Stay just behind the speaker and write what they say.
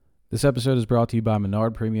This episode is brought to you by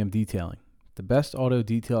Menard Premium Detailing, the best auto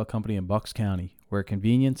detail company in Bucks County, where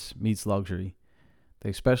convenience meets luxury.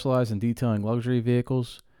 They specialize in detailing luxury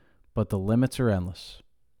vehicles, but the limits are endless.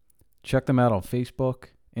 Check them out on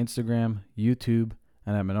Facebook, Instagram, YouTube,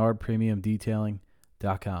 and at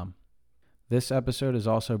menardpremiumdetailing.com. This episode is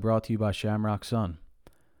also brought to you by Shamrock Sun.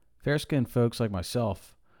 Fair-skinned folks like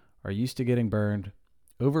myself are used to getting burned,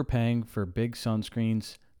 overpaying for big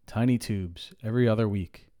sunscreens, tiny tubes, every other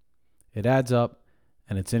week. It adds up,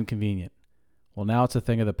 and it's inconvenient. Well, now it's a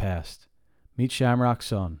thing of the past. Meet Shamrock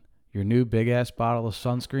Sun, your new big-ass bottle of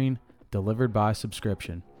sunscreen delivered by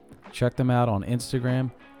subscription. Check them out on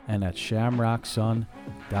Instagram and at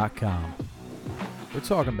shamrocksun.com. We're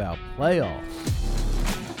talking about playoffs.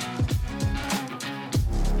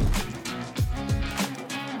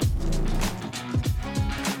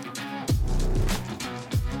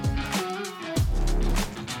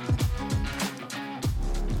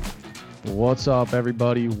 What's up,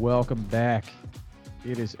 everybody? Welcome back.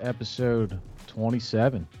 It is episode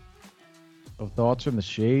 27 of Thoughts from the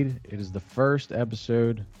Shade. It is the first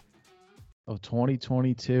episode of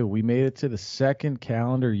 2022. We made it to the second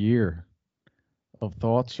calendar year of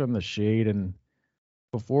Thoughts from the Shade. And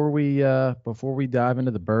before we dive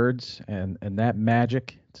into the birds and that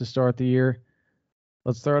magic to start the year,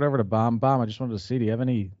 let's throw it over to Bomb. Bomb, I just wanted to see, do you have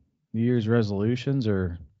any New Year's resolutions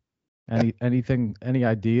or any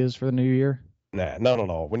ideas for the new year? Nah, not at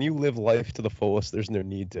all. When you live life to the fullest, there's no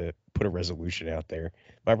need to put a resolution out there.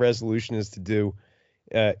 My resolution is to do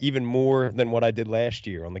even more than what I did last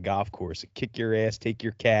year on the golf course. Kick your ass, take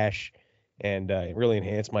your cash, and really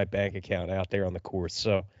enhance my bank account out there on the course.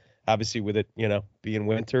 So obviously with it, being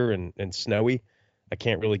winter and snowy, I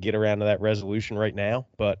can't really get around to that resolution right now.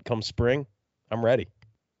 But come spring, I'm ready.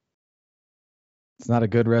 It's not a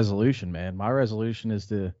good resolution, man. My resolution is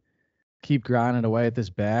to keep grinding away at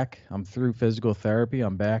this back. I'm through physical therapy.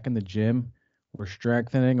 I'm back in the gym. We're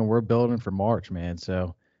strengthening and we're building for March, man.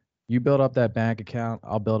 So you build up that bank account,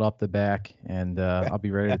 I'll build up the back, and I'll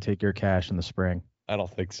be ready to take your cash in the spring. I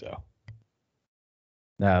don't think so.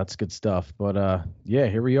 Nah, that's good stuff. But yeah,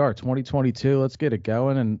 here we are, 2022. Let's get it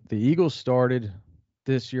going. And the Eagles started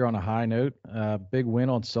this year on a high note. Big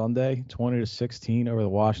win on Sunday, 20-16 over the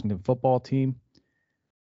Washington football team.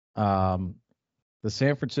 The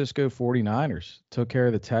San Francisco 49ers took care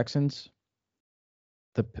of the Texans.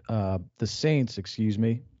 The Saints,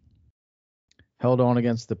 held on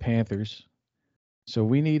against the Panthers. So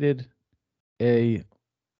we needed a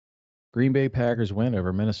Green Bay Packers win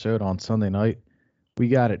over Minnesota on Sunday night. We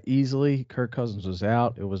got it easily. Kirk Cousins was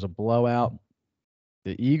out. It was a blowout.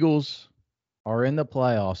 The Eagles are in the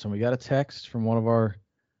playoffs, and we got a text from one of our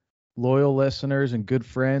loyal listeners and good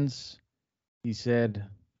friends. He said,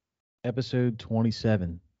 Episode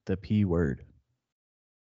 27, the P word.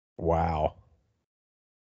 Wow.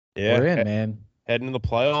 Yeah. We're in, man. Heading to the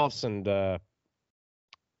playoffs, and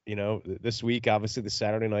this week, obviously the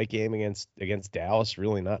Saturday night game against Dallas,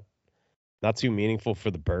 really not too meaningful for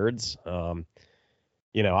the Birds. I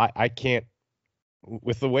can't,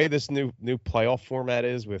 with the way this new playoff format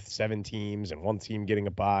is, with 7 teams and one team getting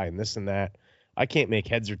a bye and this and that, I can't make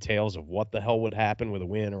heads or tails of what the hell would happen with a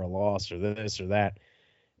win or a loss or this or that.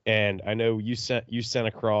 And I know you sent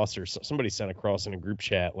across, or somebody sent across in a group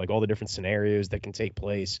chat, like all the different scenarios that can take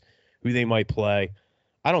place, who they might play.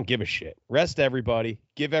 I don't give a shit. Rest everybody.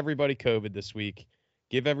 Give everybody COVID this week.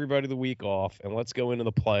 Give everybody the week off, and let's go into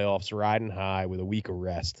the playoffs riding high with a week of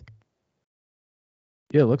rest.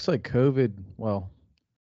 Yeah, it looks like COVID, well,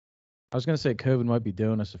 I was going to say COVID might be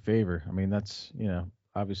doing us a favor. I mean, that's,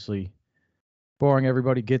 obviously boring.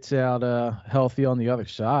 Everybody gets out healthy on the other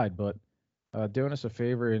side, but doing us a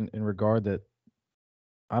favor in regard that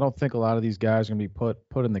I don't think a lot of these guys are going to be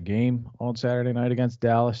put in the game on Saturday night against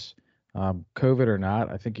Dallas. COVID or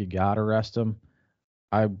not, I think you got to rest them.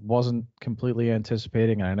 I wasn't completely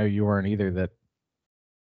anticipating, and I know you weren't either, that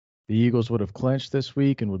the Eagles would have clinched this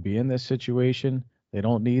week and would be in this situation. They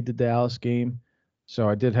don't need the Dallas game. So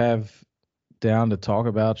I did have down to talk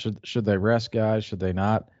about should they rest guys, should they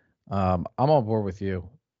not. I'm on board with you.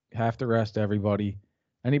 Have to rest everybody.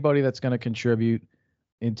 Anybody that's going to contribute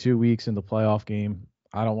in 2 weeks in the playoff game,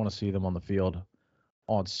 I don't want to see them on the field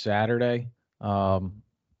on Saturday. Do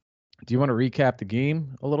you want to recap the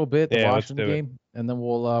game a little bit, the Washington game, and then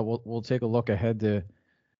we'll take a look ahead to,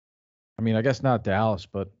 I mean, I guess not Dallas,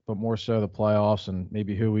 but more so the playoffs and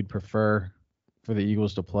maybe who we'd prefer for the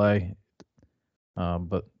Eagles to play.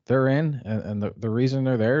 But they're in, and the reason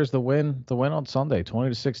they're there is the win on Sunday,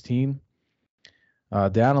 20-16.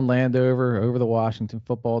 Down in Landover over the Washington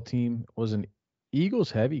football team. Was an Eagles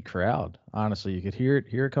heavy crowd. Honestly, you could hear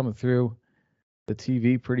it coming through the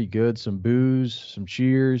TV pretty good. Some boos, some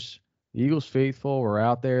cheers. The Eagles faithful were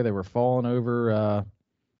out there. They were falling over,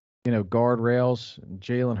 guardrails.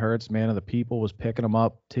 Jalen Hurts, man of the people, was picking them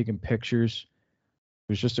up, taking pictures.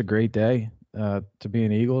 It was just a great day to be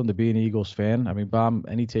an Eagle and to be an Eagles fan. I mean, Bob,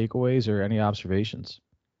 any takeaways or any observations?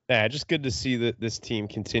 Yeah, just good to see that this team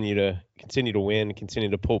continue to win, continue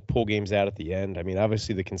to pull games out at the end. I mean,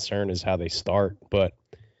 obviously the concern is how they start, but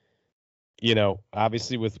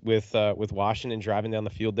obviously with Washington driving down the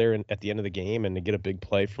field there and at the end of the game and to get a big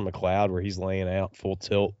play from McLeod where he's laying out full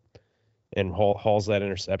tilt and hauls that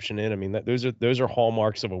interception in. I mean, those are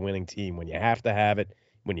hallmarks of a winning team. When you have to have it,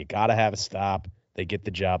 when you got to have a stop, they get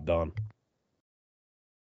the job done.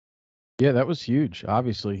 Yeah, that was huge,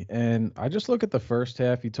 obviously. And I just look at the first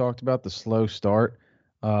half. You talked about the slow start.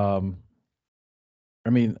 Um,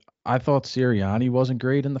 I mean, I thought Sirianni wasn't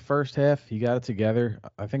great in the first half. He got it together.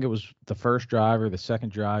 I think it was the first drive or the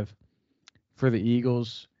second drive for the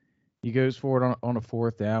Eagles. He goes for it on a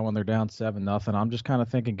fourth down when they're down 7-0. I'm just kind of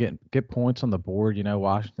thinking get points on the board.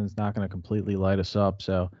 Washington's not going to completely light us up.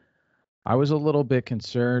 So I was a little bit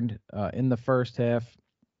concerned in the first half,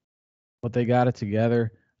 but they got it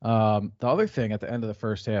together. The other thing at the end of the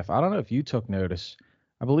first half, I don't know if you took notice.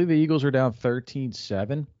 I believe the Eagles were down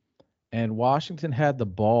 13-7, and Washington had the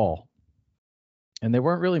ball, and they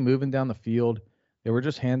weren't really moving down the field. They were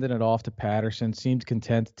just handing it off to Patterson, seemed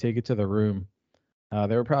content to take it to the room.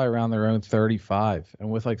 They were probably around their own 35. And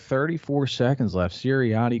with like 34 seconds left,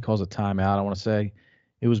 Sirianni calls a timeout. I want to say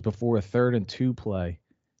it was before a 3rd and 2 play.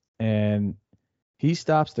 And he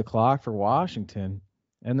stops the clock for Washington.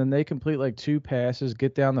 And then they complete like 2 passes,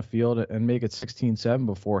 get down the field, and make it 16-7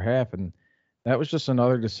 before half. And that was just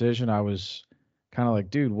another decision. I was kind of like,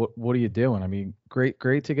 dude, what are you doing? I mean, great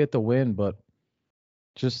to get the win, but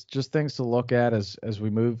just things to look at as we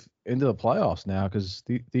move into the playoffs now, because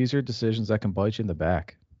these are decisions that can bite you in the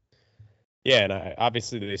back. Yeah, and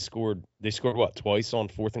obviously they scored what, twice on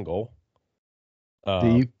 4th and goal.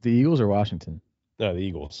 The Eagles or Washington? No, the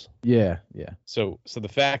Eagles. Yeah. So the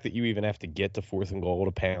fact that you even have to get to 4th and goal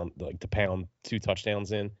to pound 2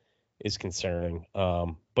 touchdowns in is concerning.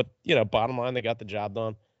 But bottom line, they got the job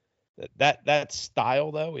done. That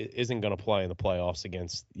style though isn't going to play in the playoffs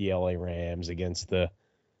against the LA Rams, against the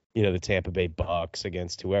Tampa Bay Bucks,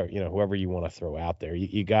 against whoever you want to throw out there.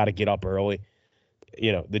 You got to get up early.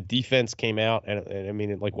 The defense came out and I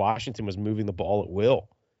mean, like Washington was moving the ball at will.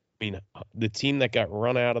 I mean, the team that got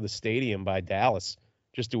run out of the stadium by Dallas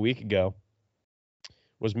just a week ago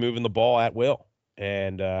was moving the ball at will.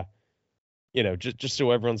 And just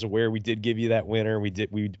so everyone's aware, we did give you that winner. We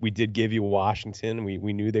did give you Washington.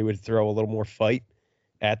 We knew they would throw a little more fight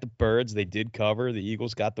at the Birds. They did cover. The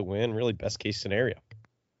Eagles got the win. Really best case scenario.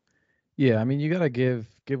 Yeah, I mean, you got to give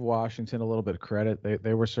Washington a little bit of credit.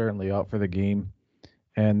 They were certainly up for the game,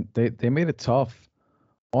 and they made it tough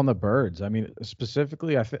on the Birds. I mean,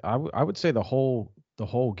 specifically, I would say the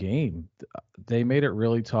whole game, they made it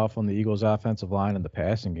really tough on the Eagles' offensive line in the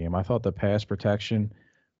passing game. I thought the pass protection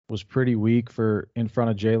was pretty weak in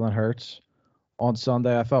front of Jalen Hurts on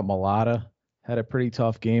Sunday. I thought Mailata had a pretty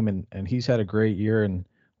tough game, and he's had a great year, and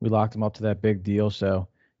we locked him up to that big deal. So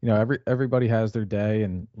everybody has their day,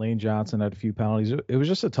 and Lane Johnson had a few penalties. It was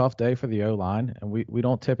just a tough day for the O-line, and we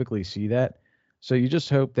don't typically see that. So you just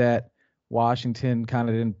hope that Washington kind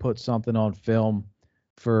of didn't put something on film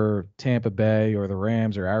for Tampa Bay or the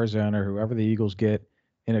Rams or Arizona or whoever the Eagles get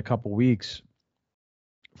in a couple weeks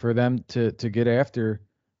for them to get after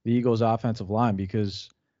the Eagles' offensive line, because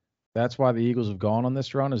that's why the Eagles have gone on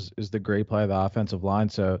this run is the great play of the offensive line.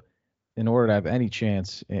 So in order to have any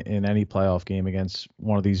chance in any playoff game against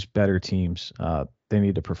one of these better teams, they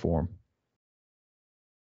need to perform.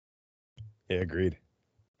 Yeah, agreed.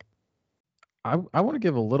 I want to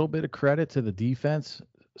give a little bit of credit to the defense,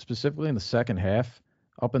 specifically in the second half,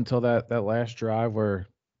 up until that last drive where,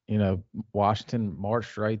 Washington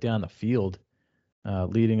marched right down the field,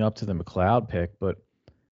 leading up to the McLeod pick. But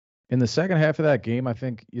in the second half of that game, I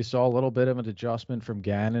think you saw a little bit of an adjustment from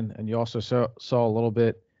Gannon, and you also saw a little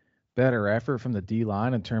bit better effort from the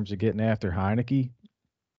D-line in terms of getting after Heinicke,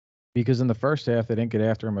 because in the first half they didn't get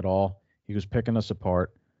after him at all. He was picking us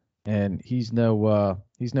apart, and he's no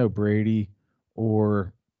Brady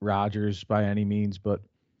or Rodgers by any means. But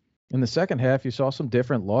in the second half, you saw some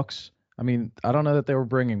different looks. I mean, I don't know that they were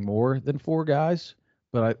bringing more than 4 guys,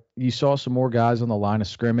 but you saw some more guys on the line of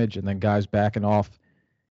scrimmage and then guys backing off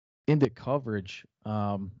into coverage,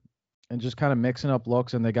 and just kind of mixing up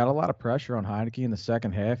looks. And they got a lot of pressure on Heinicke in the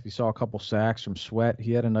second half. You saw a couple sacks from Sweat.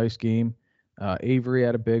 He had a nice game. Avery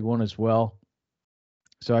had a big one as well.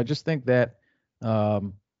 So I just think that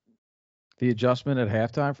the adjustment at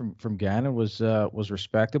halftime from Gannon was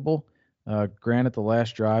respectable. Granted, the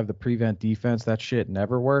last drive, the prevent defense, that shit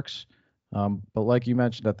never works. But like you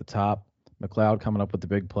mentioned at the top, McLeod coming up with the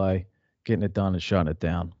big play, getting it done and shutting it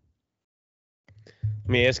down. Let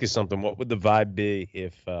me ask you something. What would the vibe be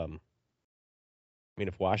if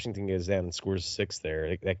if Washington goes down and scores 6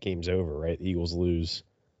 there, that game's over, right? The Eagles lose.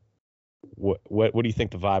 What do you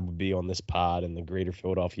think the vibe would be on this pod in the greater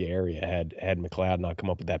Philadelphia area had McLeod not come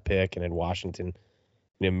up with that pick and had Washington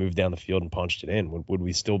moved down the field and punched it in? Would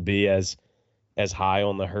we still be as high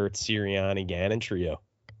on the Hurts, Sirianni, Gannon trio?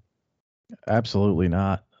 Absolutely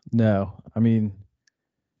not. No. I mean,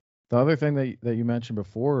 the other thing that you mentioned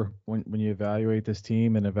before, when you evaluate this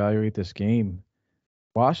team and evaluate this game,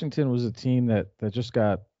 Washington was a team that just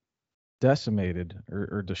got decimated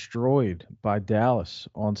or destroyed by Dallas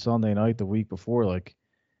on Sunday night the week before. Like,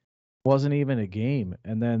 wasn't even a game.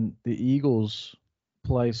 And then the Eagles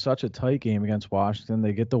play such a tight game against Washington.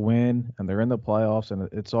 They get the win and they're in the playoffs and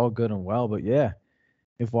it's all good and well. But yeah,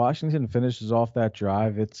 if Washington finishes off that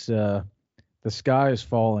drive, it's the sky is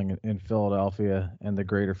falling in Philadelphia and the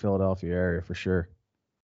greater Philadelphia area for sure.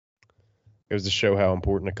 It was to show how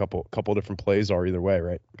important a couple different plays are either way,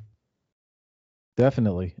 right?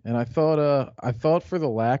 Definitely. And I thought for the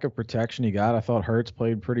lack of protection he got, I thought Hurts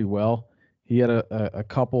played pretty well. He had a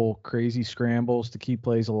couple crazy scrambles to keep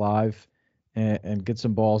plays alive and get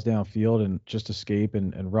some balls downfield and just escape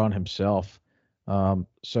and run himself.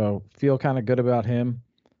 So feel kind of good about him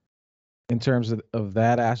in terms of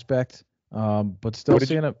that aspect. But still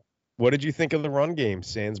seeing it. What did you think of the run game,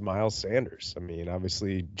 sans Miles Sanders? I mean,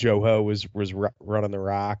 obviously Joe Ho was running the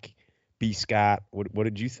rock. B. Scott, what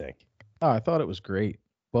did you think? Oh, I thought it was great.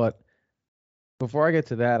 But before I get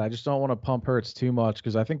to that, I just don't want to pump Hurts too much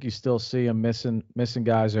because I think you still see him missing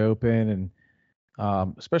guys open,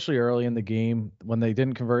 and especially early in the game when they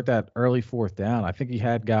didn't convert that early fourth down. I think he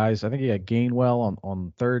had guys. I think he had Gainwell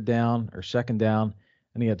on third down or second down,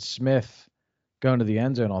 and he had Smith going to the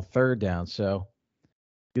end zone on third down. So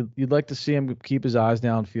you'd like to see him keep his eyes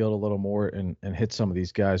downfield a little more and hit some of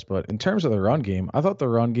these guys. But in terms of the run game, I thought the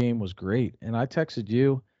run game was great. And I texted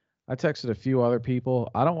you. I texted a few other people.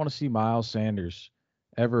 I don't want to see Miles Sanders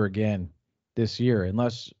ever again this year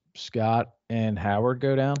unless Scott and Howard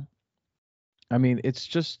go down. I mean, it's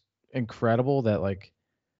just incredible that like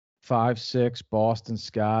 5'6" Boston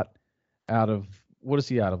Scott out of what is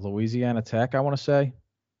he out of Louisiana Tech, I want to say.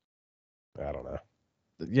 I don't know.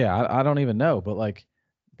 Yeah, I don't even know, but like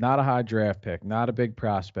not a high draft pick, not a big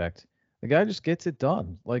prospect. The guy just gets it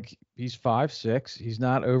done. Like he's 5'6". He's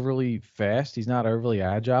not overly fast. He's not overly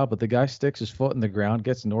agile, but the guy sticks his foot in the ground,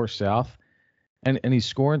 gets north-south, and he's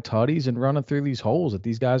scoring tutties and running through these holes that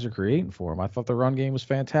these guys are creating for him. I thought the run game was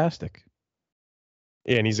fantastic.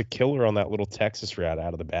 Yeah, and he's a killer on that little Texas route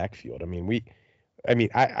out of the backfield.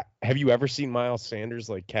 I have you ever seen Miles Sanders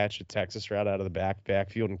like catch a Texas route out of the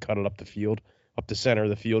backfield and cut it up the field, up the center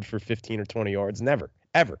of the field for 15 or 20 yards? Never,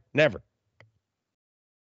 ever, never.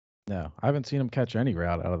 No, I haven't seen him catch any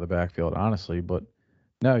route out of the backfield, honestly. But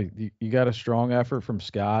no, you got a strong effort from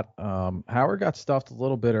Scott. Howard got stuffed a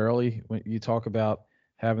little bit early when you talk about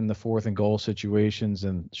having the 4th and goal situations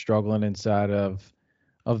and struggling inside of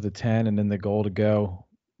the 10 and then the goal to go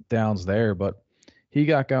downs there. But he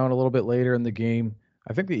got going a little bit later in the game.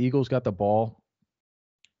 I think the Eagles got the ball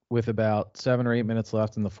with about 7 or 8 minutes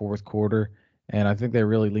left in the fourth quarter, and I think they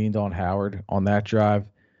really leaned on Howard on that drive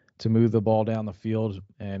to move the ball down the field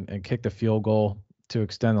and kick the field goal to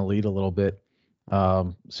extend the lead a little bit.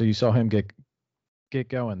 So you saw him get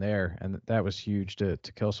going there, and that was huge to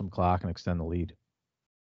kill some clock and extend the lead.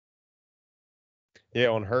 Yeah,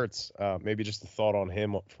 on Hurts, maybe just a thought on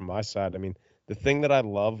him from my side. I mean, the thing that I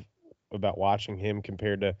love about watching him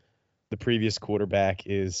compared to the previous quarterback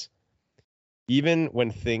is even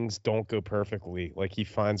when things don't go perfectly, like he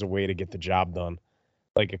finds a way to get the job done.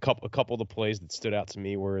 Like a couple of the plays that stood out to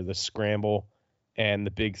me were the scramble and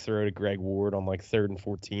the big throw to Greg Ward on like 3rd and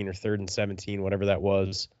 14 or 3rd and 17, whatever that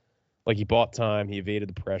was. Like he bought time, he evaded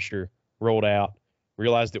the pressure, rolled out,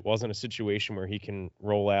 realized it wasn't a situation where he can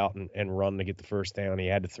roll out and run to get the first down. He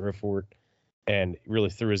had to throw for it and really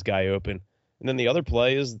threw his guy open. And then the other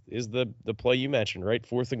play is the play you mentioned, right?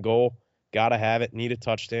 4th and goal, got to have it, need a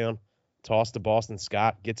touchdown, toss to Boston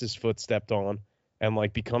Scott, gets his foot stepped on, and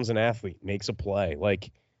like becomes an athlete, makes a play.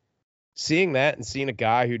 Like seeing that and seeing a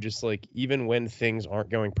guy who just like, even when things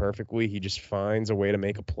aren't going perfectly, he just finds a way to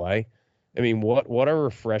make a play. I mean, what a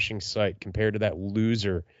refreshing sight compared to that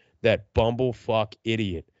loser, that bumblefuck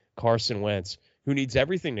idiot, Carson Wentz, who needs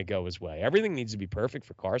everything to go his way. Everything needs to be perfect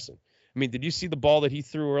for Carson. I mean, did you see the ball that he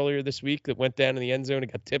threw earlier this week that went down in the end zone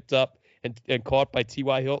and got tipped up and caught by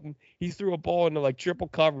T.Y. Hilton. He threw a ball into like triple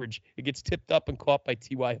coverage. It gets tipped up and caught by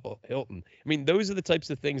T.Y. Hilton. I mean, those are the types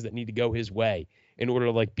of things that need to go his way in order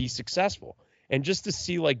to like be successful. And just to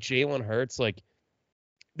see like Jalen Hurts, like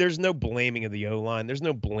there's no blaming of the O-line. There's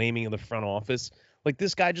no blaming of the front office. Like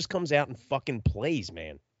this guy just comes out and fucking plays,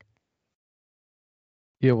 man.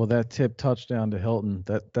 Yeah, well, that tip touchdown to Hilton,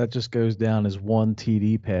 that just goes down as one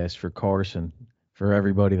TD pass for Carson for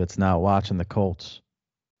everybody that's not watching the Colts.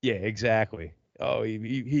 Yeah, exactly. Oh,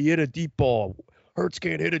 he hit a deep ball. Hurts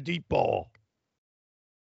can't hit a deep ball.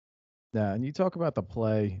 Yeah, and you talk about the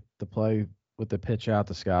play with the pitch out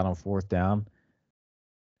to Scott on fourth down.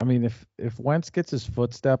 I mean, if Wentz gets his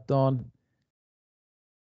foot stepped on,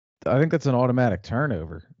 I think that's an automatic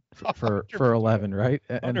turnover for 11, right?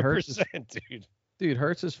 And Hurts is, 100%, dude.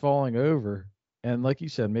 Hurts is falling over, and like you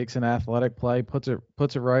said, makes an athletic play, puts it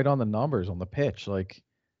right on the numbers on the pitch. Like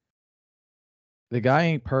the guy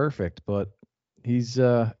ain't perfect, but he's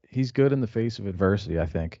good in the face of adversity, I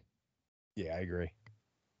think. Yeah, I agree.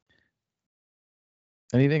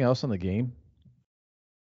 Anything else on the game?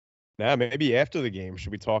 Now, maybe after the game,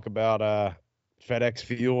 should we talk about FedEx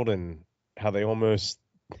Field and how they almost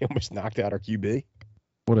knocked out our QB?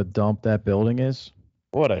 What a dump that building is.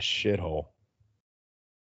 What a shithole.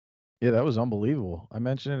 Yeah, that was unbelievable. I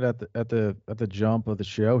mentioned it at the jump of the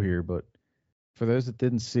show here, but for those that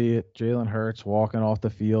didn't see it, Jalen Hurts walking off the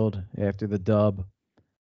field after the dub,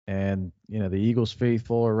 and the Eagles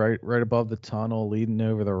faithful are right above the tunnel, leading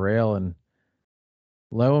over the rail, and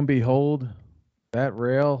lo and behold, that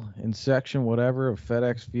rail in section whatever of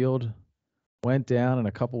FedEx Field went down, and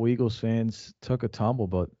a couple Eagles fans took a tumble.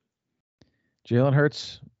 But Jalen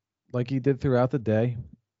Hurts, like he did throughout the day,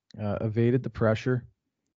 evaded the pressure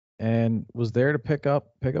and was there to pick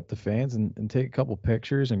up the fans and take a couple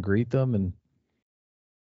pictures and greet them, and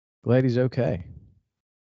glad he's okay.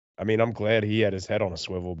 I mean, I'm glad he had his head on a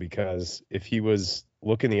swivel, because if he was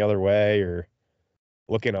looking the other way or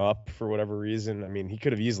looking up for whatever reason, I mean, he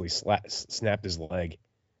could have easily snapped his leg,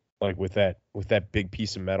 like with that big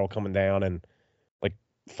piece of metal coming down and like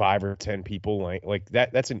 5 or 10 people like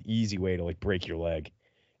that. That's an easy way to like break your leg.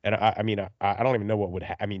 And I mean, I don't even know what would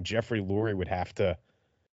I mean, Jeffrey Lurie would have to,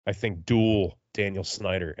 I think, duel Daniel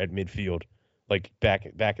Snyder at midfield, like back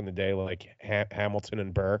in the day, like Hamilton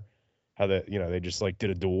and Burr, how they just like did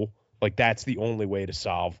a duel. Like that's the only way to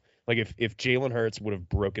solve. Like if Jalen Hurts would have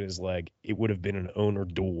broken his leg, it would have been an owner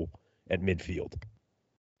duel at midfield.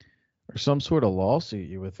 Or some sort of lawsuit,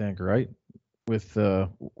 you would think, right? With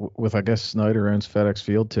I guess Snyder owns FedEx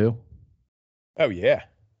Field too. Oh yeah,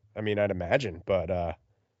 I mean I'd imagine, but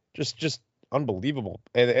just unbelievable.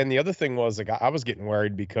 And the other thing was, like, I was getting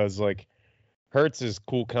worried because like Hurts is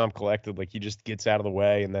cool, calm, collected. Like he just gets out of the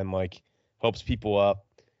way and then like helps people up.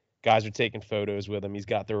 Guys are taking photos with him. He's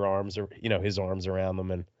got their arms or his arms around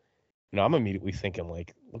them, and I'm immediately thinking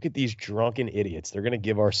like, look at these drunken idiots. They're gonna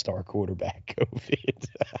give our star quarterback COVID.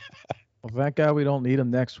 Well, thank God we don't need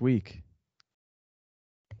him next week.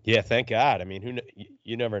 Yeah, thank God. I mean,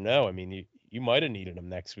 you never know. I mean, you might have needed him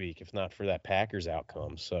next week if not for that Packers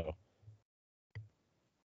outcome. So.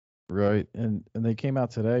 Right, and they came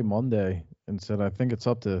out today, Monday, and said I think it's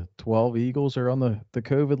up to 12 Eagles are on the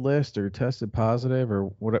COVID list or tested positive or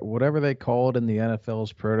whatever they call it in the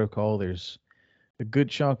NFL's protocol. There's a good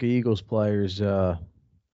chunk of Eagles players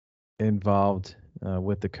involved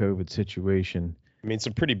with the COVID situation. I mean,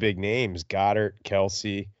 some pretty big names: Goddard,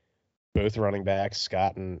 Kelsey, both running backs,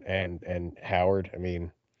 Scott and Howard. I mean,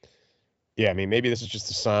 yeah, I mean maybe this is just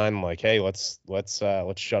a sign, like, hey, let's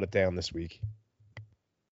shut it down this week.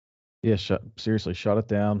 Yeah, seriously, shut it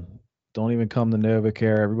down. Don't even come to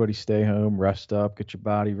NovaCare. Everybody stay home, rest up, get your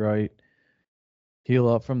body right, heal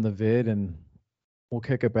up from the vid, and we'll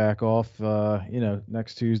kick it back off,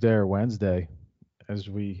 next Tuesday or Wednesday as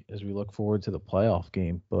we look forward to the playoff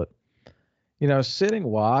game. But, sitting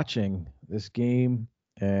watching this game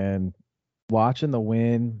and watching the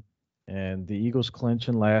win and the Eagles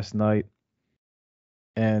clinching last night,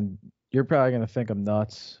 and you're probably going to think I'm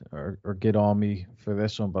nuts or get on me for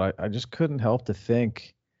this one, but I just couldn't help to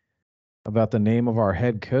think about the name of our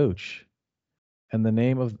head coach and the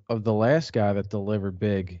name of the last guy that delivered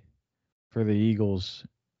big for the Eagles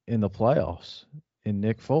in the playoffs, in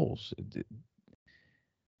Nick Foles.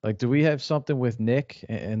 Like, do we have something with Nick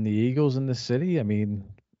and the Eagles in the city? I mean,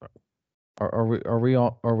 are we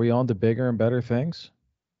on to bigger and better things?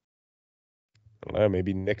 I don't know,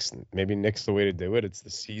 maybe Nick's the way to do it. It's the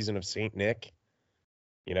season of Saint Nick.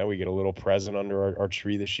 We get a little present under our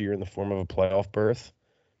tree this year in the form of a playoff berth.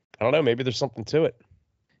 I don't know, maybe there's something to it.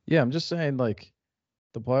 Yeah, I'm just saying, like,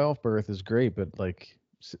 the playoff berth is great, but like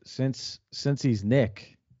since he's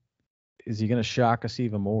Nick, is he going to shock us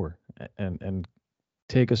even more and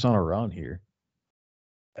take us on a run here?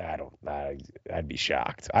 I'd be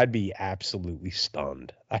shocked. I'd be absolutely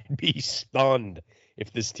stunned. I'd be stunned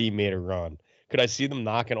if this team made a run. Could I see them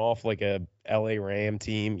knocking off like a LA Ram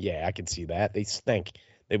team? Yeah, I could see that. They stink.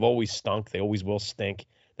 They've always stunk. They always will stink.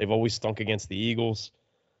 They've always stunk against the Eagles.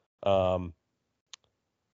 With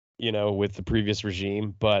the previous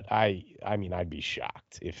regime, but I mean I'd be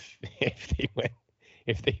shocked if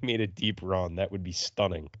if they made a deep run. That would be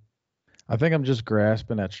stunning. I think I'm just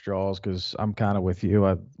grasping at straws because I'm kind of with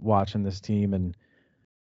you. Watching this team and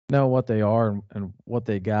know what they are and what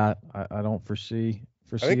they got. I don't foresee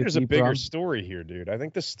I think there's a deep bigger run. story here, dude. I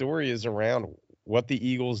think the story is around what the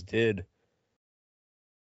Eagles did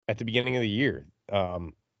at the beginning of the year.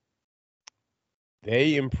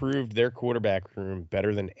 They improved their quarterback room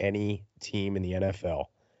better than any team in the NFL.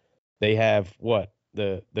 They have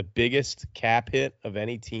the biggest cap hit of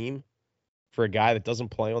any team for a guy that doesn't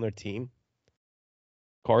play on their team.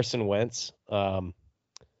 Carson Wentz. I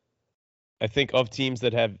think of teams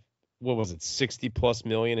that have, 60 plus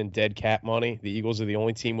million in dead cap money. The Eagles are the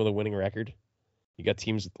only team with a winning record. You got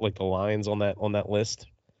teams like the Lions on that list.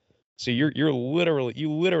 So you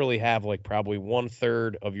literally have like probably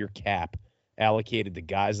 1/3 of your cap allocated to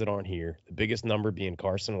guys that aren't here. The biggest number being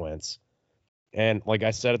Carson Wentz. And like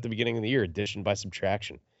I said at the beginning of the year, addition by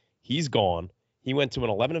subtraction. He's gone. He went to an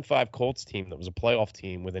 11-5 Colts team that was a playoff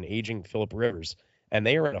team with an aging Phillip Rivers, and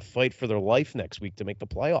they are in a fight for their life next week to make the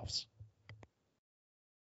playoffs.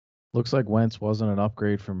 Looks like Wentz wasn't an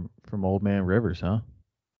upgrade from old man Rivers, huh?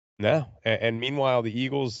 No. And meanwhile, the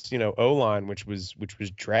Eagles, O-line, which was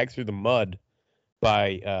dragged through the mud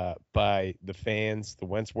by the fans, the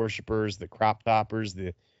Wentz worshipers, the crop toppers,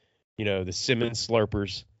 the Simmons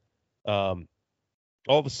slurpers. All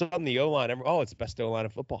of a sudden, the O-line, it's the best O-line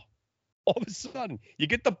in football. All of a sudden, you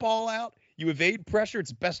get the ball out, you evade pressure,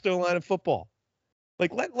 it's best O-line in football.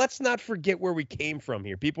 Like, let's not forget where we came from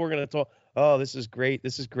here. People are going to talk, oh, this is great,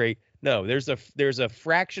 this is great. No, there's a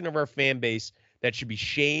fraction of our fan base that should be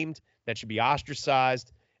shamed, that should be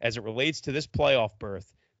ostracized as it relates to this playoff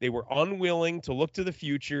berth. They were unwilling to look to the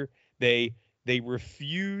future. They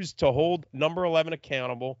refused to hold number 11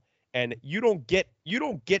 accountable, and you don't get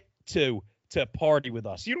to party with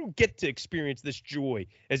us. You don't get to experience this joy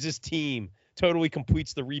as this team totally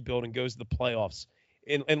completes the rebuild and goes to the playoffs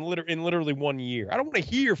in literally 1 year. I don't want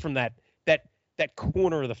to hear from that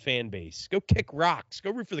corner of the fan base. Go kick rocks. Go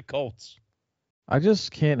root for the Colts. I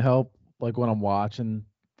just can't help, like, when I'm watching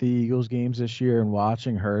the Eagles games this year and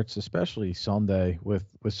watching Hurts, especially Sunday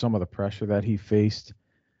with some of the pressure that he faced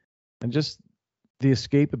and just the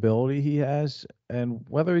escapability he has, and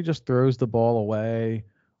whether he just throws the ball away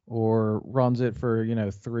or runs it for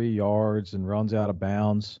 3 yards and runs out of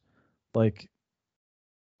bounds, like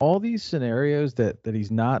all these scenarios that he's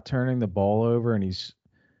not turning the ball over and he's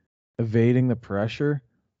evading the pressure,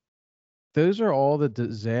 those are all the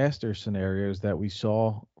disaster scenarios that we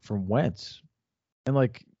saw from Wentz. And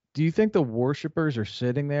like, do you think the worshipers are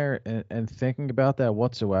sitting there and thinking about that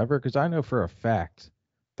whatsoever? Because I know for a fact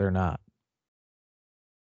they're not.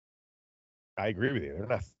 I agree with you. They're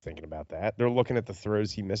not thinking about that. They're looking at the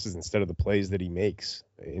throws he misses instead of the plays that he makes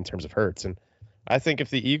in terms of Hurts. And I think if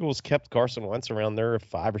the Eagles kept Carson Wentz around, they're a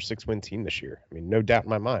 5 or 6 win team this year. I mean, no doubt in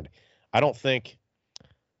my mind. I don't think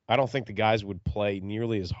the guys would play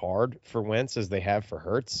nearly as hard for Wentz as they have for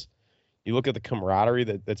Hurts. You look at the camaraderie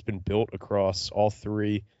that's been built across all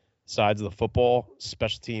three sides of the football,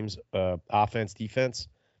 special teams, offense, defense.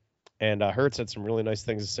 And Hurts had some really nice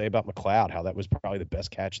things to say about McLeod, how that was probably the best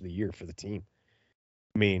catch of the year for the team.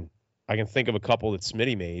 I mean, I can think of a couple that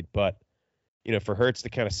Smitty made, but, for Hurts to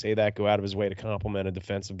kind of say that, go out of his way to compliment a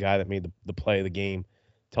defensive guy that made the play of the game,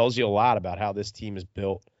 tells you a lot about how this team is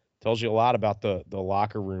built, tells you a lot about the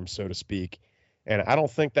locker room, so to speak. And I don't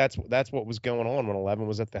think that's what was going on when 11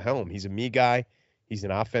 was at the helm. He's a me guy. He's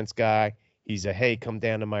an offense guy. He's a, hey, come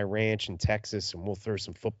down to my ranch in Texas and we'll throw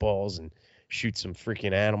some footballs and shoot some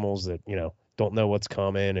freaking animals that, don't know what's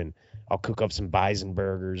coming. And I'll cook up some bison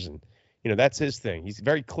burgers. And, that's his thing. He's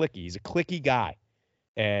very cliquey. He's a cliquey guy.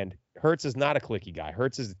 And Hurts is not a cliquey guy.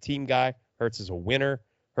 Hurts is a team guy. Hurts is a winner.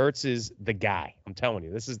 Hurts is the guy. I'm telling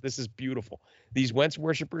you, this is beautiful. These Wentz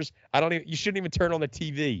worshipers, you shouldn't even turn on the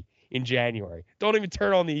TV in January. Don't even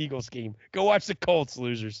turn on the Eagles game. Go watch the Colts,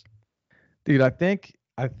 losers. Dude, I think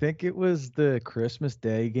it was the Christmas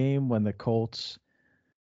Day game when the Colts.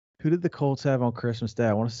 Who did the Colts have on Christmas Day?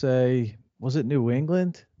 I want to say, was it New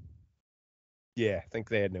England? Yeah, I think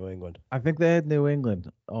they had New England. I think they had New England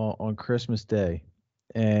on Christmas Day,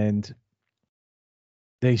 and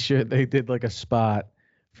they did like a spot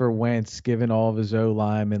for Wentz, giving all of his O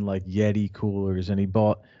linemen like Yeti coolers, and he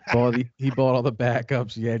bought all the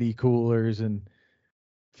backups Yeti coolers and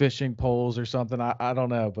fishing poles or something. I don't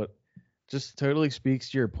know, but just totally speaks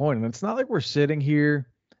to your point. And it's not like we're sitting here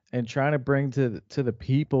and trying to bring to the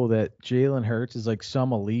people that Jalen Hurts is like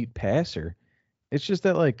some elite passer. It's just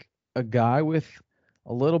that like a guy with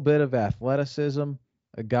a little bit of athleticism,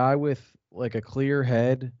 a guy with like a clear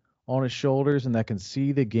head on his shoulders and that can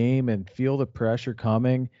see the game and feel the pressure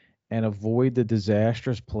coming and avoid the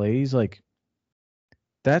disastrous plays, like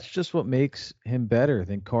that's just what makes him better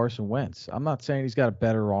than Carson Wentz. I'm not saying he's got a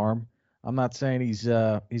better arm. I'm not saying he's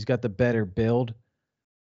got the better build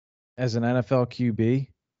as an NFL QB,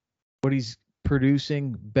 but he's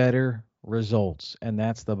producing better results, and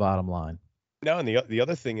that's the bottom line. No, and the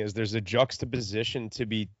other thing is there's a juxtaposition to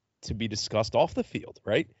be discussed off the field,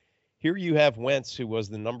 right? Here you have Wentz, who was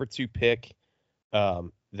the number 2 pick.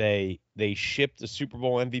 They shipped a Super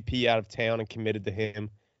Bowl MVP out of town and committed to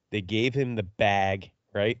him. They gave him the bag,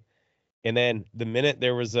 right? And then the minute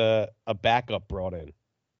there was a backup brought in,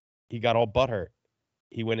 he got all butthurt.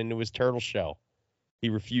 He went into his turtle shell. He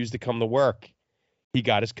refused to come to work. He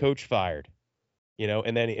got his coach fired,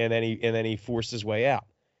 and then he forced his way out.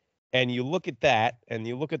 And you look at that, and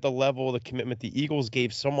you look at the level of the commitment the Eagles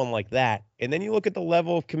gave someone like that, and then you look at the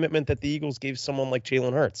level of commitment that the Eagles gave someone like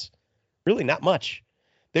Jalen Hurts. Really not much.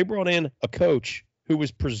 They brought in a coach who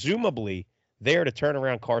was presumably there to turn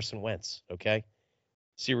around Carson Wentz, okay?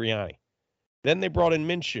 Sirianni. Then they brought in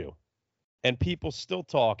Minshew. And people still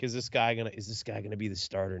talk, is this guy gonna be the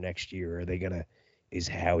starter next year? Or is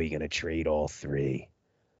Howie gonna trade all 3?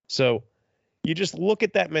 So you just look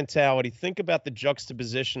at that mentality, think about the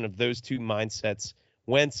juxtaposition of those two mindsets.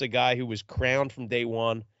 Wentz, a guy who was crowned from day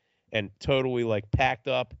one and totally like picked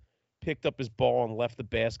up his ball and left the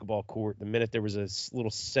basketball court the minute there was a little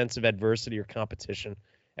sense of adversity or competition.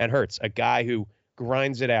 And Hurts, a guy who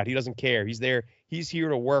grinds it out. He doesn't care. He's there. He's here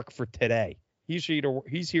to work for today. He's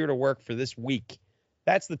here to work for this week.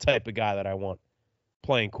 That's the type of guy that I want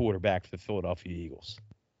playing quarterback for the Philadelphia Eagles.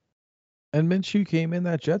 And Minshew came in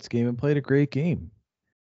that Jets game and played a great game.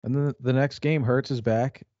 And then the next game, Hurts is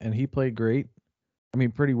back, and he played great. I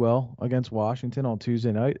mean, pretty well against Washington on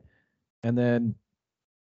Tuesday night. And then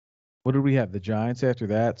what did we have? The Giants after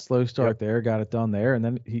that. Slow start there, got it done there. And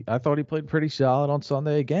then I thought he played pretty solid on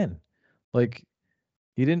Sunday again. Like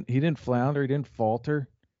he didn't flounder, he didn't falter.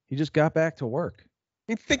 He just got back to work.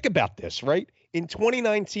 I mean, think about this, right? In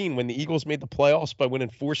 2019, when the Eagles made the playoffs by winning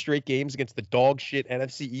 4 straight games against the dog shit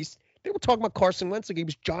NFC East, they were talking about Carson Wentz like he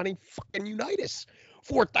was Johnny fucking Unitas.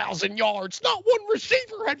 4,000 yards. Not one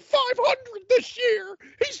receiver had 500 this year.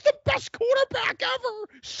 He's the best quarterback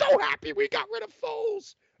ever. So happy we got rid of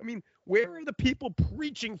Foles. I mean, where are the people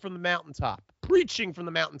preaching from the mountaintop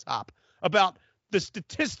about the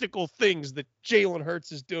statistical things that Jalen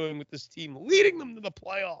Hurts is doing with this team, leading them to the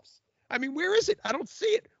playoffs? I mean, where is it? I don't see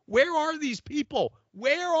it. Where are these people?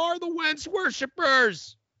 Where are the Wentz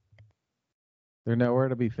worshipers? They're nowhere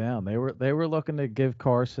to be found. They were looking to give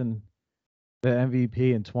Carson the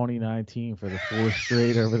MVP in 2019 for the 4th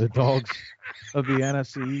straight over the dogs of the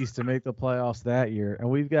NFC East to make the playoffs that year. And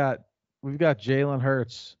we've got Jalen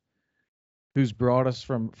Hurts, who's brought us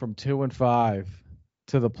from 2-5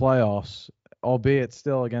 to the playoffs, albeit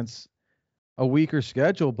still against a weaker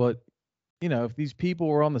schedule. But if these people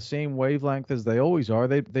were on the same wavelength as they always are,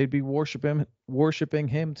 they'd be worshiping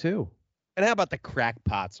him too. And how about the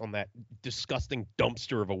crackpots on that disgusting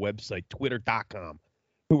dumpster of a website, Twitter.com,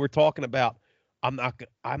 who were talking about, I'm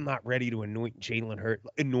not ready to anoint Jalen Hurts.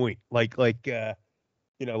 Like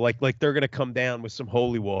they're gonna come down with some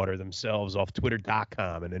holy water themselves off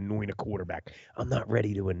Twitter.com and anoint a quarterback. I'm not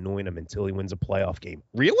ready to anoint him until he wins a playoff game.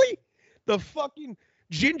 Really? The fucking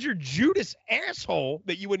Ginger Judas asshole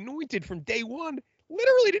that you anointed from day one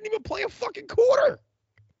literally didn't even play a fucking quarter.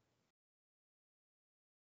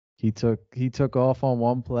 He took off on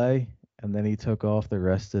one play, and then he took off the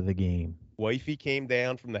rest of the game. Wifey came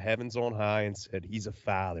down from the heavens on high and said, he's a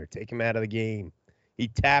father. Take him out of the game. He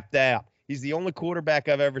tapped out. He's the only quarterback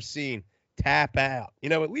I've ever seen tap out.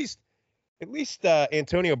 At least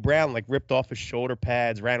Antonio Brown ripped off his shoulder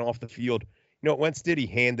pads, ran off the field. You know what Wentz did? He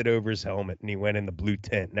handed over his helmet, and he went in the blue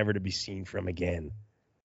tent, never to be seen from again.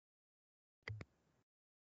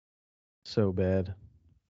 So bad.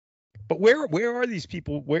 But where are these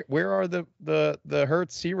people? Where are the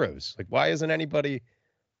Hurts heroes? Why isn't anybody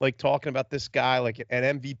talking about this guy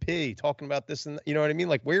an MVP, talking about this, and you know what I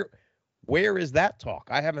mean? Where is that talk?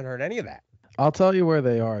 I haven't heard any of that. I'll tell you where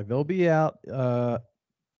they are. They'll be out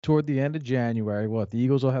toward the end of January. The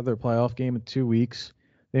Eagles will have their playoff game in 2 weeks.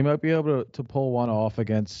 They might be able to pull one off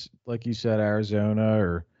against, like you said, Arizona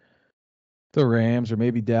or the Rams or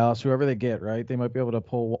maybe Dallas, whoever they get, right? They might be able to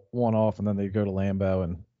pull one off, and then they go to Lambeau,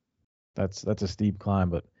 and that's a steep climb.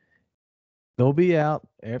 But they'll be out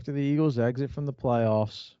after the Eagles exit from the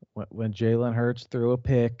playoffs when Jalen Hurts threw a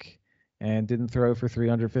pick and didn't throw for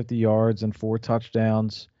 350 yards and 4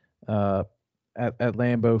 touchdowns at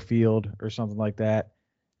Lambeau Field or something like that.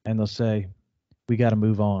 And they'll say, we got to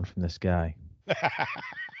move on from this guy.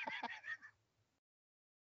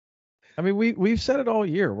 I mean, we've said it all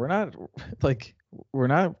year. We're not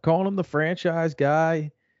calling him the franchise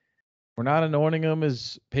guy. We're not anointing him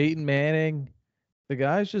as Peyton Manning. The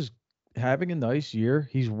guy's just having a nice year.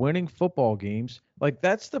 He's winning football games. Like,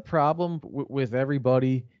 that's the problem with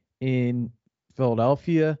everybody in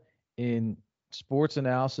Philadelphia, in sports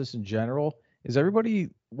analysis in general, is everybody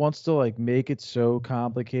wants to like make it so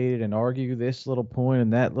complicated and argue this little point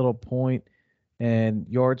and that little point and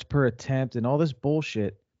yards per attempt and all this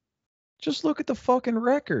bullshit. Just look at the fucking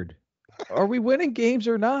record. Are we winning games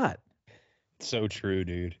or not? So true,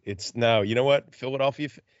 dude. It's no, you know what? Philadelphia,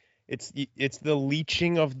 it's the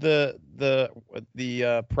leaching of the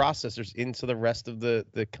processors into the rest of the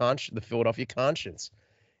Philadelphia conscience.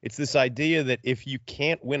 It's this idea that if you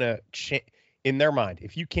can't win in their mind,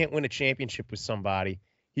 if you can't win a championship with somebody,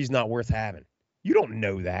 he's not worth having. You don't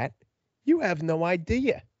know that. You have no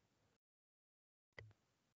idea.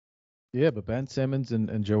 Yeah, but Ben Simmons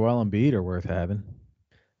and Joel Embiid are worth having.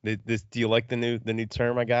 Do you like the new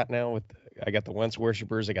term I got now? I got the Wentz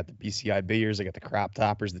worshippers, I got the BCIBers, I got the crop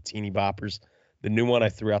toppers, the teeny boppers. The new one I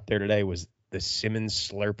threw out there today was the Simmons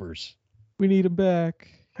slurpers. We need him back.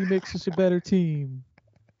 He makes us a better team.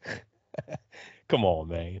 Come on,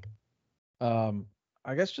 man.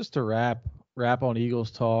 I guess just to wrap on Eagles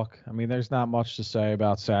talk. I mean, there's not much to say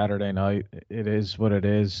about Saturday night. It is what it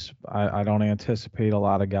is. I don't anticipate a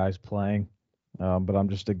lot of guys playing, but I'm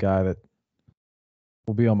just a guy that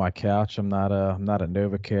will be on my couch. I'm not a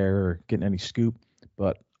NovaCare or getting any scoop,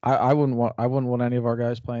 but I wouldn't want any of our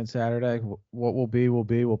guys playing Saturday. What will be will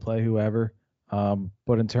be. We'll play whoever.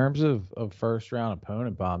 But in terms of first round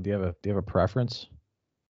opponent, Bomb, do you have a preference?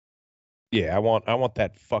 Yeah, I want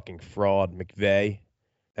that fucking fraud McVay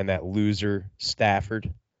and that loser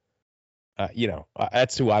Stafford.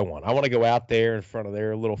 That's who I want. I want to go out there in front of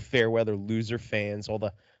their little fair weather loser fans, all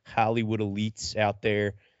the Hollywood elites out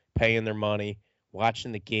there paying their money,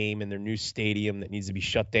 watching the game in their new stadium that needs to be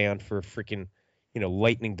shut down for a freaking,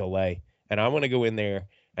 lightning delay. And I want to go in there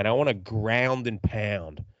and I want to ground and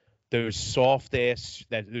pound those soft ass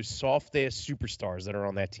superstars that are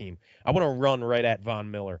on that team. I want to run right at Von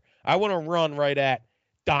Miller. I want to run right at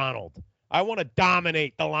Donald. I want to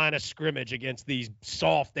dominate the line of scrimmage against these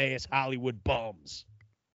soft ass Hollywood bums.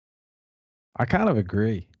 I kind of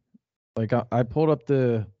agree. Like I pulled up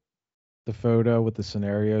the photo with the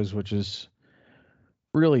scenarios, which is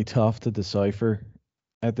really tough to decipher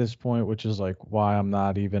at this point, which is like why I'm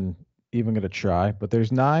not even going to try. But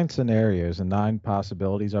there's 9 scenarios and 9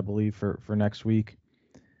 possibilities, I believe, for next week.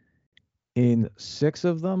 In 6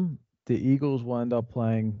 of them, the Eagles will end up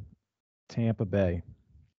playing Tampa Bay.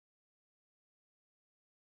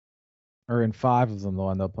 Or in 5 of them, they'll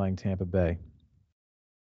end up playing Tampa Bay.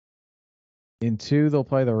 In 2, they'll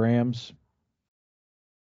play the Rams.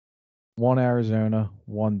 1 Arizona,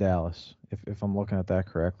 1 Dallas. If I'm looking at that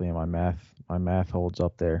correctly, and my math holds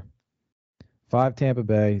up there. 5 Tampa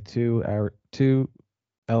Bay, 2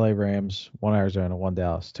 LA Rams, 1 Arizona, 1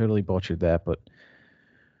 Dallas. Totally butchered that, but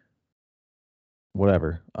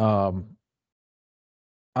whatever.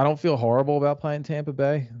 I don't feel horrible about playing Tampa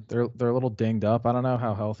Bay. They're a little dinged up. I don't know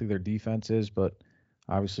how healthy their defense is, but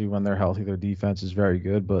obviously when they're healthy, their defense is very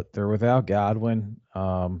good. But they're without Godwin.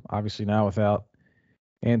 Obviously now without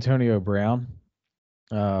Antonio Brown.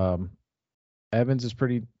 Evans is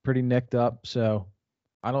pretty nicked up, so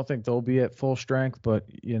I don't think they'll be at full strength. But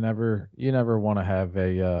you never want to have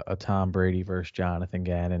a Tom Brady versus Jonathan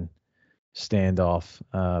Gannon standoff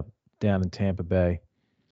down in Tampa Bay.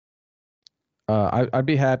 I'd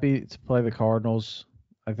be happy to play the Cardinals.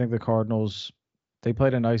 I think the Cardinals, they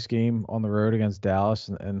played a nice game on the road against Dallas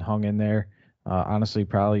and hung in there. Honestly,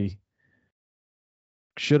 probably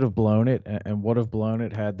should have blown it and would have blown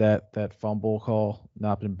it had that fumble call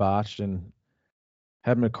not been botched and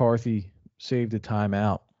had McCarthy saved a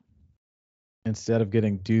timeout instead of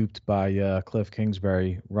getting duped by Cliff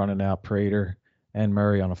Kingsbury running out Prater and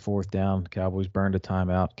Murray on a 4th down. Cowboys burned a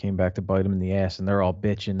timeout, came back to bite them in the ass, and they're all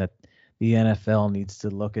bitching that the NFL needs to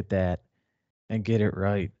look at that and get it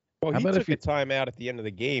right. Well, he took a timeout at the end of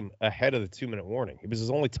the game ahead of the 2-minute warning. It was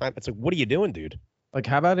his only time. It's like, what are you doing, dude? Like,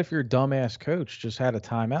 how about if your dumbass coach just had a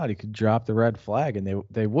timeout? He could drop the red flag and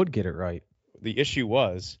they would get it right. The issue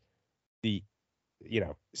was the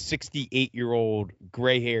 68-year-old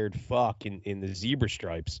gray-haired fuck in the zebra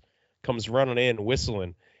stripes comes running in,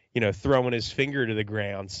 whistling, throwing his finger to the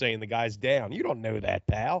ground, saying the guy's down. You don't know that,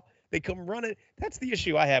 pal. They come running. That's the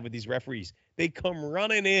issue I have with these referees. They come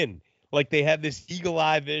running in like they have this eagle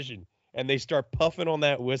eye vision, and they start puffing on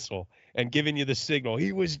that whistle and giving you the signal.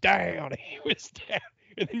 He was down. He was down.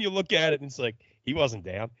 And then you look at it and it's like, he wasn't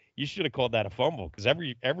down. You should have called that a fumble because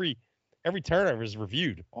every turnover is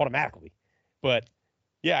reviewed automatically. But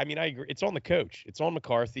yeah, I mean, I agree. It's on the coach. It's on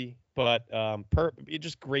McCarthy. But it's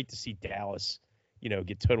just great to see Dallas,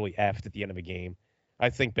 get totally effed at the end of a game. I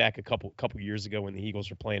think back a couple years ago when the Eagles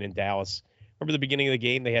were playing in Dallas. Remember the beginning of the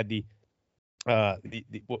game? They had the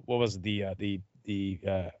what was it?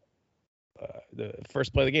 The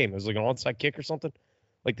first play of the game. It was like an onside kick or something.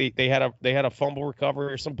 Like they had a fumble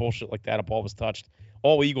recovery or some bullshit like that. A ball was touched.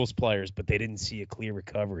 All Eagles players, but they didn't see a clear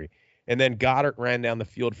recovery. And then Goddard ran down the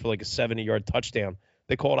field for like a 70-yard touchdown.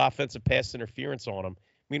 They called offensive pass interference on him.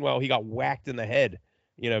 Meanwhile, he got whacked in the head,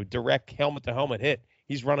 direct helmet-to-helmet hit.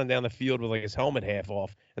 He's running down the field with like his helmet half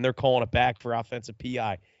off, and they're calling it back for offensive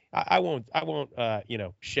PI. I won't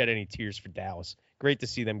shed any tears for Dallas. Great to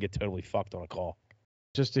see them get totally fucked on a call.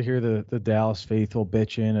 Just to hear the Dallas faithful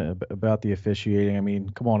bitching about the officiating. I mean,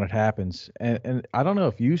 come on, it happens. And I don't know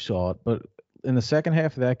if you saw it, but in the second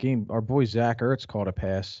half of that game, our boy Zach Ertz caught a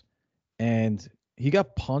pass, and he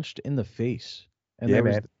got punched in the face. And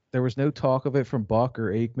there was no talk of it from Buck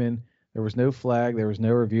or Aikman. There was no flag. There was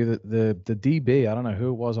no review. The DB, I don't know who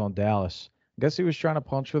it was on Dallas. I guess he was trying to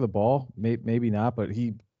punch for the ball. Maybe not, but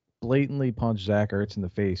he blatantly punched Zach Ertz in the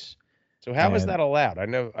face. So how is that allowed? I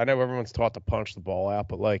know everyone's taught to punch the ball out,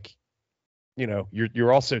 but like,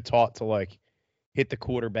 you're also taught to like hit the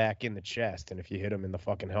quarterback in the chest, and if you hit him in the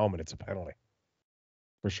fucking helmet, it's a penalty.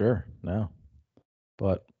 For sure. No.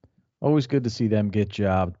 But always good to see them get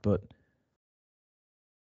jobbed, but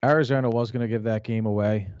Arizona was going to give that game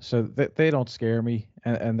away, so they don't scare me,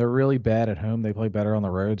 and they're really bad at home. They play better on the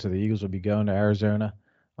road, so the Eagles would be going to Arizona.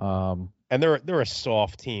 And they're a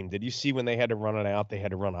soft team. Did you see when they had to run it out? They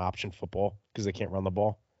had to run option football because they can't run the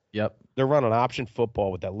ball. Yep. They're running option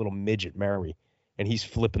football with that little midget Murray, and he's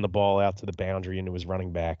flipping the ball out to the boundary into his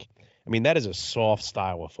running back. I mean, that is a soft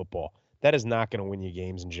style of football. That is not going to win you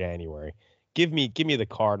games in January. Give me the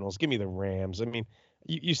Cardinals. Give me the Rams. I mean,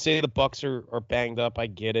 you say the Bucks are banged up. I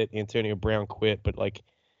get it. Antonio Brown quit, but like,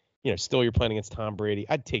 still you're playing against Tom Brady.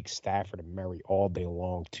 I'd take Stafford and Murray all day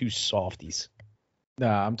long. Two softies.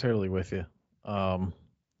 Nah, I'm totally with you. I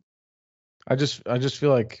just feel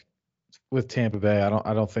like with Tampa Bay,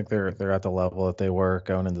 I don't think they're at the level that they were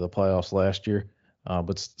going into the playoffs last year.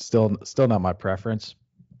 But still not my preference.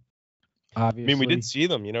 Obviously. I mean, we did see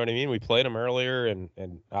them. You know what I mean? We played them earlier, and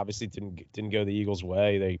obviously didn't go the Eagles'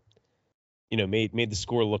 way. They made the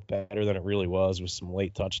score look better than it really was with some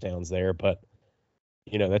late touchdowns there. But,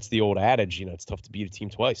 that's the old adage, it's tough to beat a team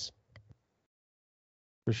twice.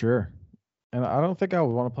 For sure. And I don't think I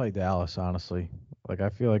would want to play Dallas, honestly. Like, I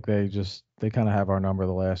feel like they kind of have our number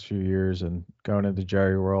the last few years, and going into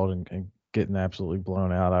Jerry World and getting absolutely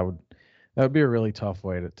blown out, that would be a really tough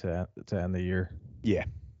way to end the year. Yeah.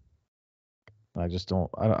 I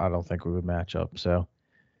don't think we would match up. So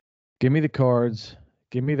give me the Cards.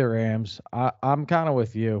 Give me the Rams. I'm kind of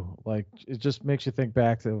with you. Like, it just makes you think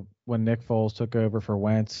back to when Nick Foles took over for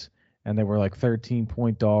Wentz, and they were like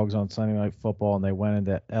 13-point dogs on Sunday Night Football, and they went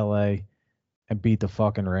into L.A. and beat the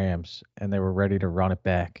fucking Rams, and they were ready to run it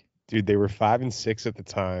back. Dude, they were 5-6 at the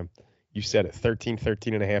time. You said it,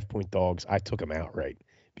 13.5-point dogs. I took them outright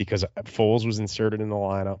because Foles was inserted in the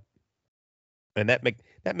lineup, and that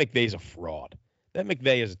McVay's a fraud. That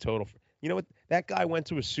McVay is a total. You know what? That guy went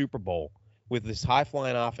to a Super Bowl with this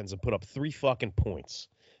high-flying offense and put up 3 fucking points.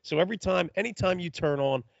 So anytime you turn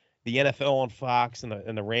on the NFL on Fox and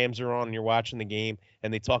the Rams are on and you're watching the game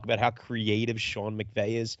and they talk about how creative Sean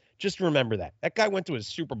McVay is, just remember that. That guy went to a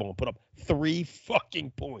Super Bowl and put up 3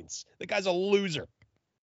 fucking points. The guy's a loser.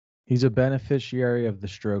 He's a beneficiary of the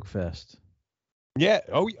stroke fest. Yeah.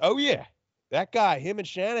 Oh yeah. That guy, him and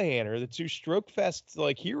Shanahan are the 2 stroke fest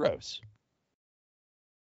like heroes.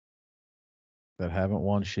 That haven't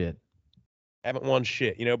won shit.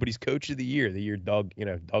 But he's coach of the year. Doug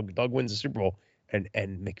wins the Super Bowl. And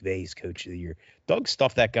McVay's coach of the year. Doug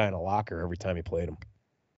stuffed that guy in a locker every time he played him.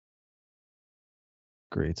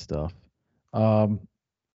 Great stuff.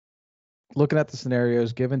 Looking at the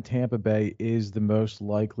scenarios, given Tampa Bay is the most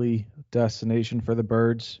likely destination for the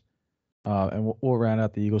Birds, and we'll round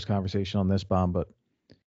out the Eagles conversation on this bomb, but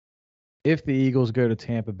if the Eagles go to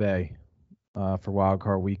Tampa Bay, for wild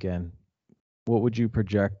card weekend, what would you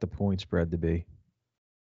project the point spread to be?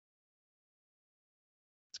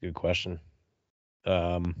 It's a good question.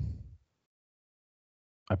 I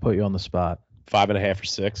put you on the spot. 5.5 or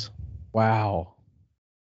 6. Wow.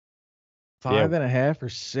 Yeah, 5.5 or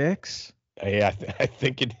 6? yeah. I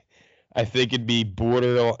think it'd be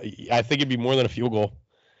border. I think it'd be more than a field goal.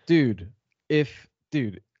 Dude, if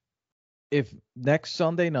next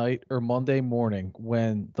Sunday night or Monday morning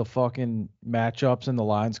when the fucking matchups and the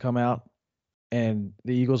lines come out and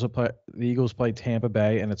the Eagles play Tampa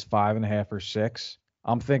Bay and it's 5.5 or 6,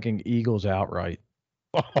 I'm thinking Eagles outright.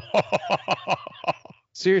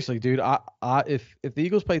 Seriously, dude. If the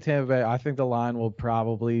Eagles play Tampa Bay, I think the line will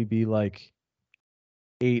probably be like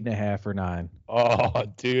 8.5 or 9. Oh,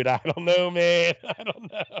 dude, I don't know, man. I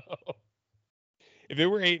don't know. If it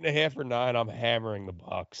were 8.5 or 9, I'm hammering the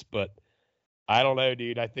Bucks. But I don't know,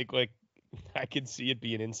 dude. I think like I could see it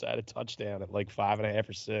being inside a touchdown at like 5.5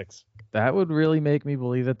 or 6. That would really make me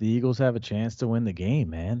believe that the Eagles have a chance to win the game,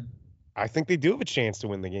 man. I think they do have a chance to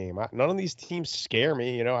win the game. None of these teams scare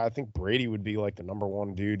me. You know, I think Brady would be like the number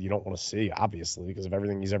one dude you don't want to see, obviously, because of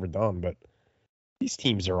everything he's ever done. But these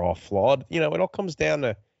teams are all flawed. You know, it all comes down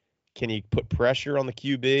to, can you put pressure on the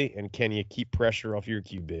QB and can you keep pressure off your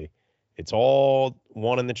QB? It's all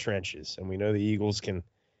one in the trenches, and we know the Eagles can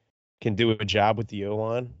do a job with the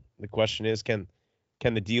O-line. The question is, can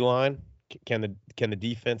the D-line, can the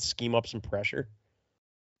defense scheme up some pressure?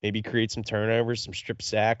 Maybe create some turnovers, some strip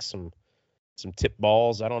sacks, some tip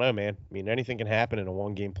balls. I don't know, man. I mean, anything can happen in a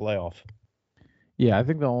one-game playoff. Yeah, I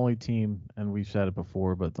think the only team, and we've said it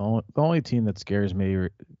before, but the only team that scares me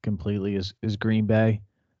completely is Green Bay.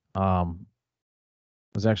 I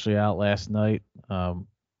was actually out last night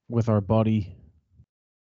with our buddy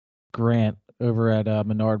Grant over at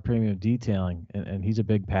Menard Premium Detailing, and he's a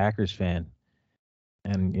big Packers fan.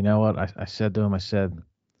 And you know what? I said to him, I said,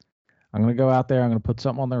 I'm going to go out there, I'm going to put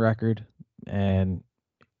something on the record, and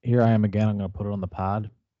here I am again. I'm going to put it on the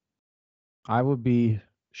pod. I would be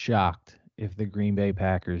shocked if the Green Bay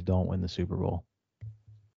Packers don't win the Super Bowl.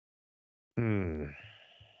 Trying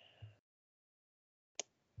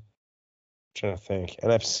to think.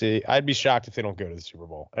 NFC. I'd be shocked if they don't go to the Super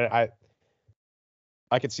Bowl. I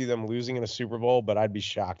could see them losing in a Super Bowl, but I'd be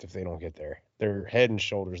shocked if they don't get there. They're head and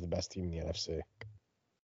shoulders the best team in the NFC.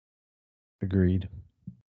 Agreed.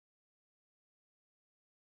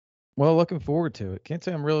 Well, looking forward to it. Can't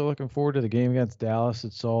say I'm really looking forward to the game against Dallas.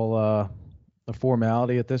 It's all a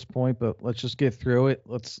formality at this point, but let's just get through it.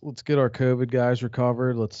 Let's get our COVID guys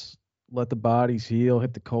recovered. Let's let the bodies heal,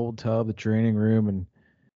 hit the cold tub, the training room, and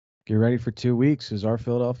get ready for 2 weeks as our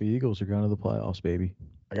Philadelphia Eagles are going to the playoffs, baby.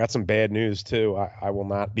 I got some bad news too. I will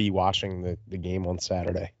not be watching the game on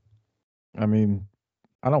Saturday. I mean,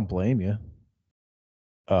 I don't blame you.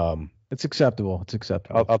 It's acceptable. It's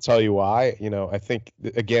acceptable. I'll tell you why. You know, I think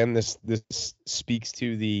again this speaks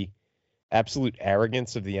to the absolute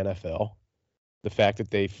arrogance of the NFL. The fact that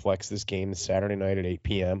they flex this game this Saturday night at 8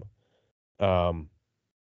 p.m.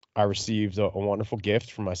 I received a wonderful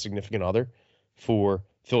gift from my significant other for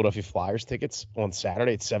Philadelphia Flyers tickets on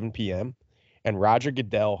Saturday at 7 p.m. And Roger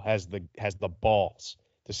Goodell has the balls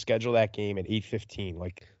to schedule that game at 8:15.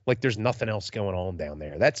 Like there's nothing else going on down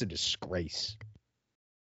there. That's a disgrace.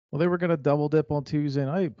 Well, they were going to double dip on Tuesday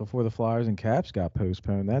night before the Flyers and Caps got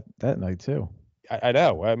postponed that night too. I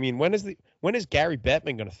know. I mean, when is Gary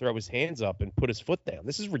Bettman going to throw his hands up and put his foot down?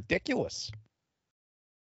 This is ridiculous.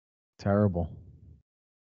 Terrible.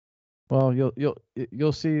 Well,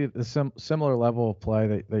 you'll see the similar level of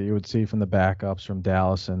play that you would see from the backups from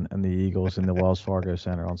Dallas and the Eagles in the Wells Fargo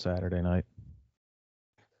Center on Saturday night.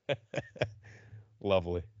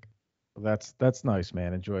 Lovely. That's nice,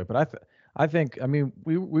 man. Enjoy it. But I think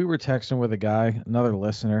we were texting with a guy, another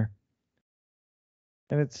listener,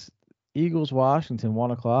 and it's Eagles Washington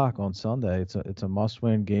 1:00 on Sunday. It's a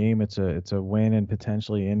must-win game. It's a win and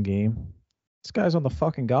potentially in game. This guy's on the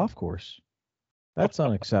fucking golf course. That's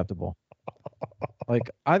unacceptable.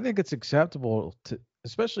 Like, I think it's acceptable to,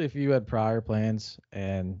 especially if you had prior plans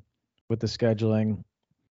and with the scheduling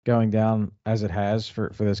going down as it has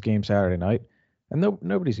for this game Saturday night, and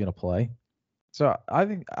nobody's going to play. So I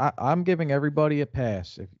think I'm giving everybody a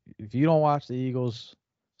pass. If you don't watch the Eagles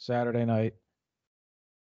Saturday night,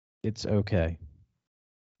 it's okay.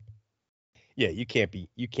 Yeah, you can't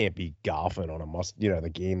be golfing on the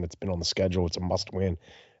game that's been on the schedule. It's a must win.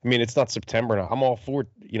 I mean, it's not September now. I'm all for,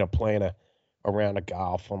 playing a round of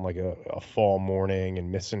golf on like a fall morning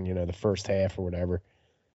and missing, the first half or whatever.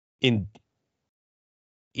 In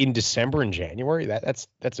December and January, that's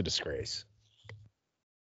a disgrace.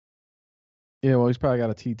 Yeah, well, he's probably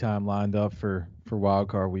got a tee time lined up for wild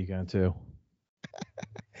card weekend too.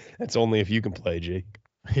 That's only if you can play, G.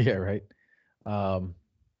 Yeah, right.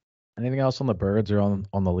 Anything else on the Birds or on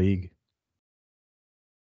the league?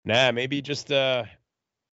 Nah, maybe just what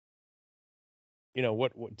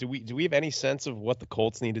do we have any sense of what the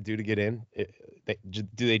Colts need to do to get in? Do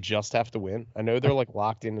they just have to win? I know they're like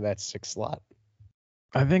locked into that 6th slot.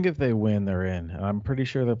 I think if they win, they're in. And I'm pretty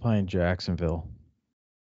sure they're playing Jacksonville.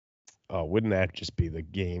 Oh, wouldn't that just be the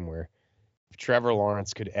game where if Trevor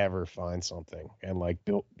Lawrence could ever find something and like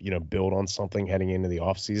build on something heading into the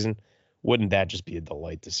offseason, wouldn't that just be a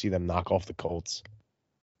delight to see them knock off the Colts?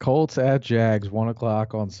 Colts at Jags,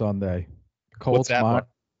 1:00 on Sunday. What's that?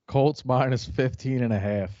 Colts minus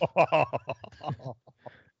 15.5.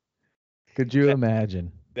 Could you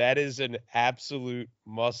imagine? That is an absolute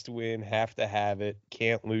must-win, have to have it,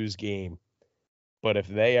 can't lose game. But if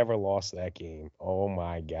they ever lost that game, oh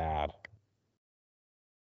my God.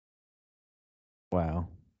 Wow.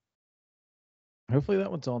 Hopefully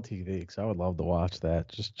that one's on TV because I would love to watch that.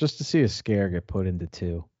 Just to see a scare get put into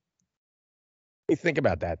 2. You think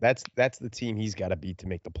about that. That's the team he's got to beat to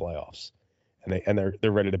make the playoffs. And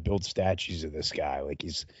they're ready to build statues of this guy. Like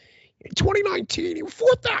he's in 2019, he was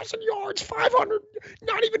 4,000 yards, 500,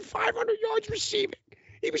 not even 500 yards receiving.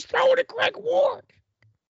 He was throwing at Greg Ward.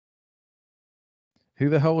 Who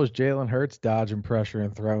the hell was Jalen Hurts dodging pressure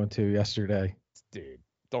and throwing to yesterday? Dude,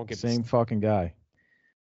 don't get same fucking guy.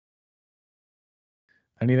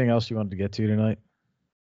 Anything else you wanted to get to tonight?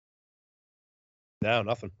 No,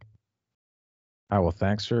 nothing. All right, well,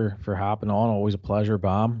 thanks for hopping on. Always a pleasure,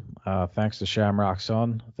 Bomb. Thanks to Shamrock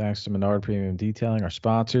Sun. Thanks to Menard Premium Detailing, our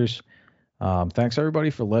sponsors. Thanks, everybody,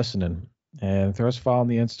 for listening. And throw us a follow on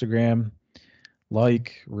the Instagram.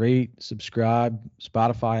 Like, rate, subscribe,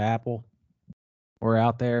 Spotify, Apple. We're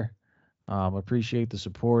out there. Appreciate the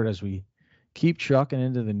support as we keep trucking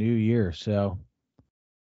into the new year. So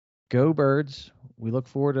go Birds. We look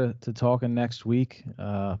forward to talking next week.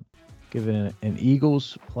 Giving an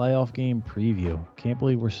Eagles playoff game preview. Can't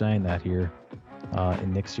believe we're saying that here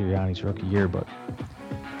in Nick Sirianni's rookie year, but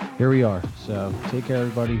here we are. So take care,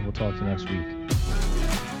 everybody. We'll talk to you next week.